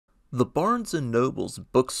The Barnes& Noble's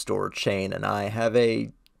bookstore chain and I have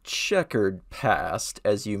a checkered past,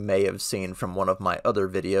 as you may have seen from one of my other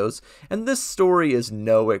videos, and this story is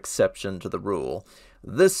no exception to the rule.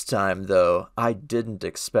 This time, though, I didn't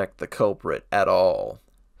expect the culprit at all.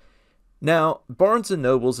 Now, Barnes&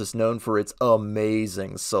 Noble's is known for its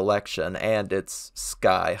amazing selection and its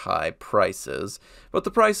sky-high prices, but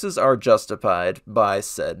the prices are justified by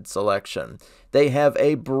said selection. They have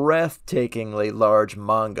a breathtakingly large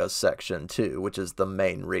manga section too, which is the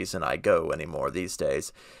main reason I go anymore these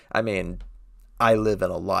days. I mean, I live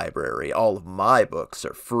in a library, all of my books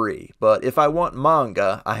are free, but if I want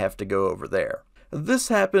manga, I have to go over there. This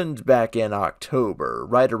happened back in October,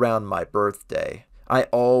 right around my birthday. I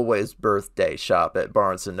always birthday shop at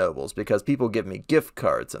Barnes& Noble's because people give me gift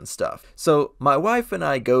cards and stuff. So my wife and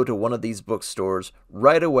I go to one of these bookstores.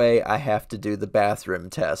 Right away, I have to do the bathroom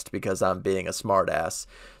test because I'm being a smartass.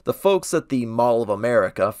 The folks at the Mall of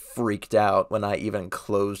America freaked out when I even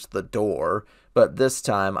closed the door, but this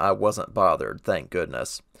time I wasn't bothered, thank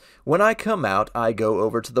goodness. When I come out, I go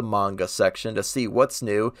over to the manga section to see what's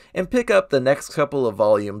new and pick up the next couple of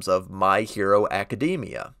volumes of My Hero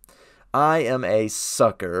Academia. I am a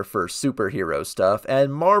sucker for superhero stuff,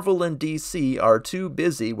 and Marvel and DC are too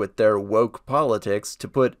busy with their woke politics to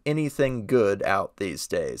put anything good out these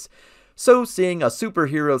days. So seeing a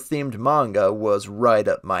superhero-themed manga was right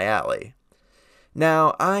up my alley.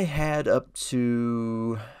 Now, I had up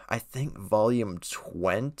to, I think, volume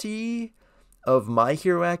 20 of My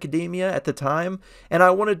Hero Academia at the time, and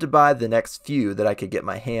I wanted to buy the next few that I could get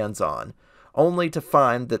my hands on, only to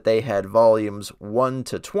find that they had volumes 1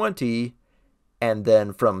 to 20, and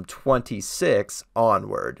then from 26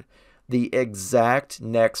 onward. The exact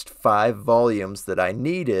next 5 volumes that I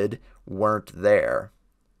needed weren't there.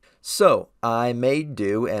 So, I made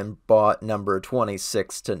do and bought number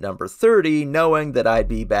 26 to number 30, knowing that I'd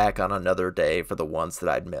be back on another day for the ones that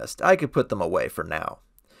I'd missed. I could put them away for now.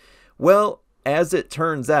 Well, as it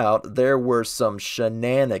turns out, there were some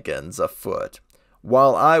shenanigans afoot.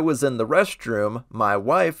 While I was in the restroom, my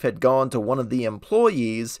wife had gone to one of the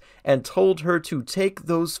employees and told her to take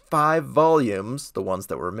those 5 volumes, the ones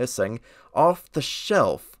that were missing, off the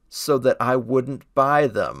shelf so that I wouldn't buy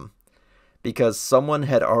them, because someone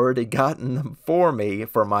had already gotten them for me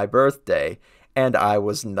for my birthday, and I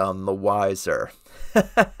was none the wiser.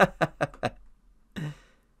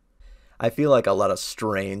 I feel like a lot of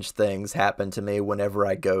strange things happen to me whenever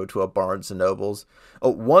I go to a Barnes & Noble's.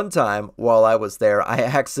 One time, while I was there, I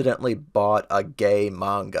accidentally bought a gay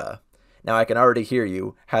manga. Now, I can already hear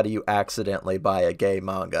you. How do you accidentally buy a gay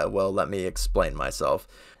manga? Well, let me explain myself.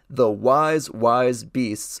 The Wise, Wise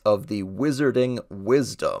Beasts of the Wizarding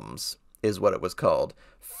Wisdoms is what it was called.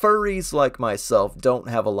 Furries like myself don't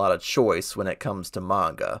have a lot of choice when it comes to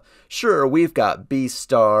manga. Sure, we've got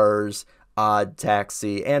Beastars, Odd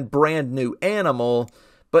Taxi, and Brand New Animal,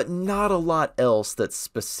 but not a lot else that's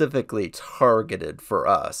specifically targeted for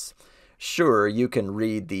us. Sure, you can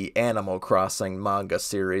read the Animal Crossing manga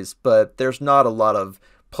series, but there's not a lot of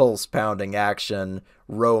pulse-pounding action,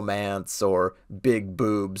 romance, or big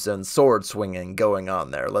boobs and sword-swinging going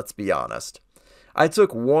on there, let's be honest. I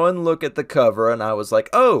took one look at the cover and I was like,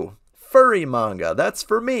 oh, furry manga, that's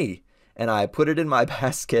for me! And I put it in my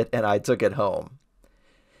basket and I took it home.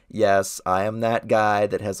 Yes, I am that guy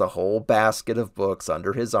that has a whole basket of books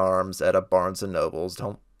under his arms at a Barnes & Noble's.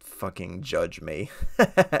 Don't fucking judge me.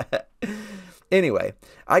 Anyway,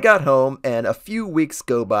 I got home and a few weeks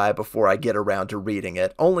go by before I get around to reading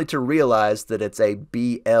it, only to realize that it's a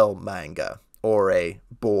BL manga, or a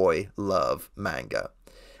boy love manga.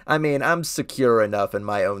 I mean, I'm secure enough in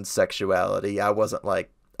my own sexuality. I wasn't,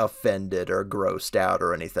 like, offended or grossed out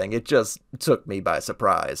or anything. It just took me by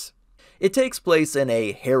surprise. It takes place in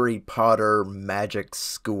a Harry Potter magic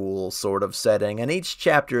school sort of setting, and each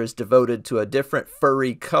chapter is devoted to a different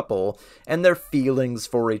furry couple and their feelings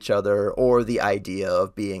for each other, or the idea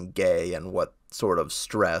of being gay and what sort of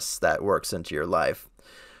stress that works into your life.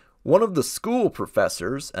 One of the school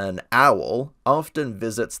professors, an owl, often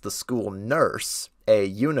visits the school nurse, a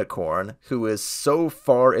unicorn, who is so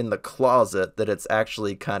far in the closet that it's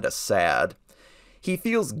actually kinda sad. He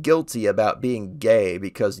feels guilty about being gay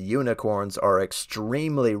because unicorns are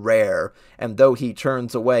extremely rare, and though he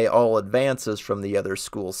turns away all advances from the other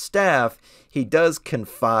school staff, he does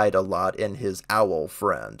confide a lot in his owl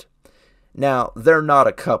friend. Now, they're not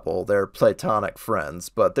a couple, they're platonic friends,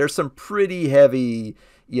 but there's some pretty heavy,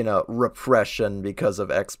 repression because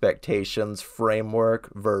of expectations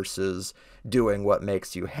framework versus doing what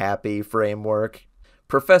makes you happy framework.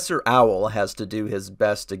 Professor Owl has to do his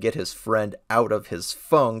best to get his friend out of his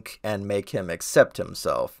funk and make him accept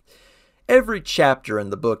himself. Every chapter in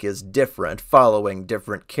the book is different, following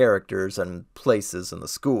different characters and places in the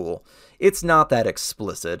school. It's not that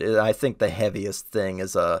explicit. I think the heaviest thing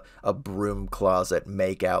is a broom closet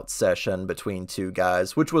makeout session between two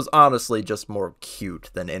guys, which was honestly just more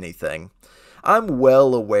cute than anything. I'm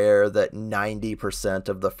well aware that 90%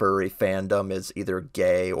 of the furry fandom is either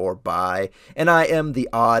gay or bi, and I am the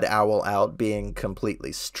odd owl out being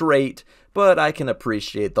completely straight, but I can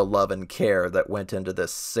appreciate the love and care that went into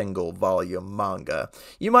this single volume manga.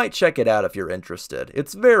 You might check it out if you're interested.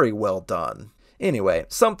 It's very well done. Anyway,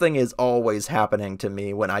 something is always happening to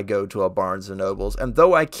me when I go to a Barnes & Nobles, and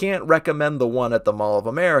though I can't recommend the one at the Mall of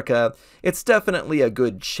America, it's definitely a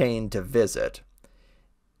good chain to visit.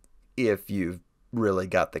 If you've really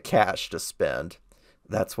got the cash to spend.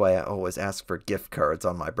 That's why I always ask for gift cards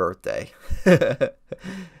on my birthday.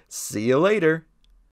 See you later.